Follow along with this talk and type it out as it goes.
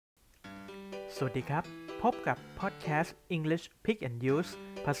สวัสดีครับพบกับพอดแคสต์ English Pick and Use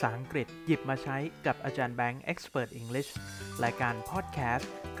ภาษาอังกฤษหยิบมาใช้กับอาจารย์แบงค์ Expert English รายการพอดแคสต์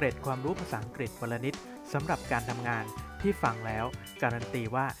เกร็ดความรู้ภาษาอังกฤษวันละนิดสำหรับการทำงานที่ฟังแล้วการันตี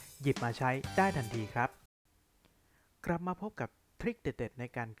ว่าหยิบมาใช้ได้ทันทีครับกลับมาพบกับทริคเด็ดๆใน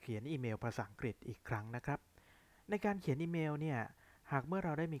การเขียนอีเมลภาษาอังกฤษอีกครั้งนะครับในการเขียนอีเมลเนี่ยหากเมื่อเร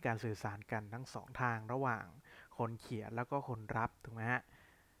าได้มีการสื่อสารกันทั้งสองทางระหว่างคนเขียนแล้วก็คนรับถูกไหมฮะ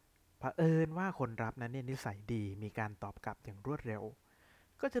เผอิญว่าคนรับนั้นเนี่ยนิสัยดีมีการตอบกลับอย่างรวดเร็ว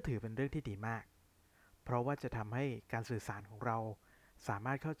ก็จะถือเป็นเรื่องที่ดีมากเพราะว่าจะทำให้การสื่อสารของเราสาม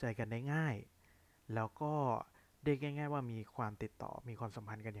ารถเข้าใจกันได้ง่ายแล้วก็เรียกง่ายๆว่ามีความติดต่อมีความสัม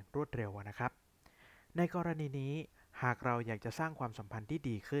พันธ์กันอย่างรวดเร็วนะครับในกรณีนี้หากเราอยากจะสร้างความสัมพันธ์ที่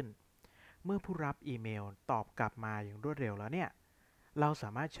ดีขึ้นเมื่อผู้รับอีเมลตอบกลับมาอย่างรวดเร็วแล้วเนี่ยเราสา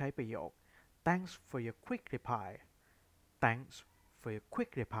มารถใช้ประโยค thanks for your quick reply thanks for your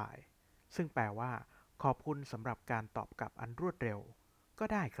quick reply ซึ่งแปลว่าขอบคุณสำหรับการตอบกลับอันรวดเร็วก็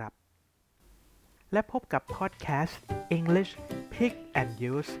ได้ครับและพบกับพอดแคสต์ English Pick and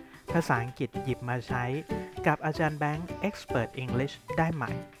Use ภาษาอังกฤษหยิบมาใช้กับอาจารย์แบงค์ Expert English ได้ให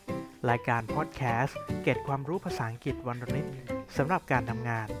ม่รายการพอดแคสต์เก็บความรู้ภาษาอังกฤษวันละนิดสำหรับการทำ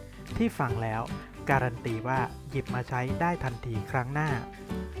งานที่ฟังแล้วการันตีว่าหยิบมาใช้ได้ทันทีครั้งหน้า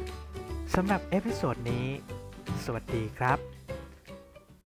สำหรับเอพิโซดนี้สวัสดีครับ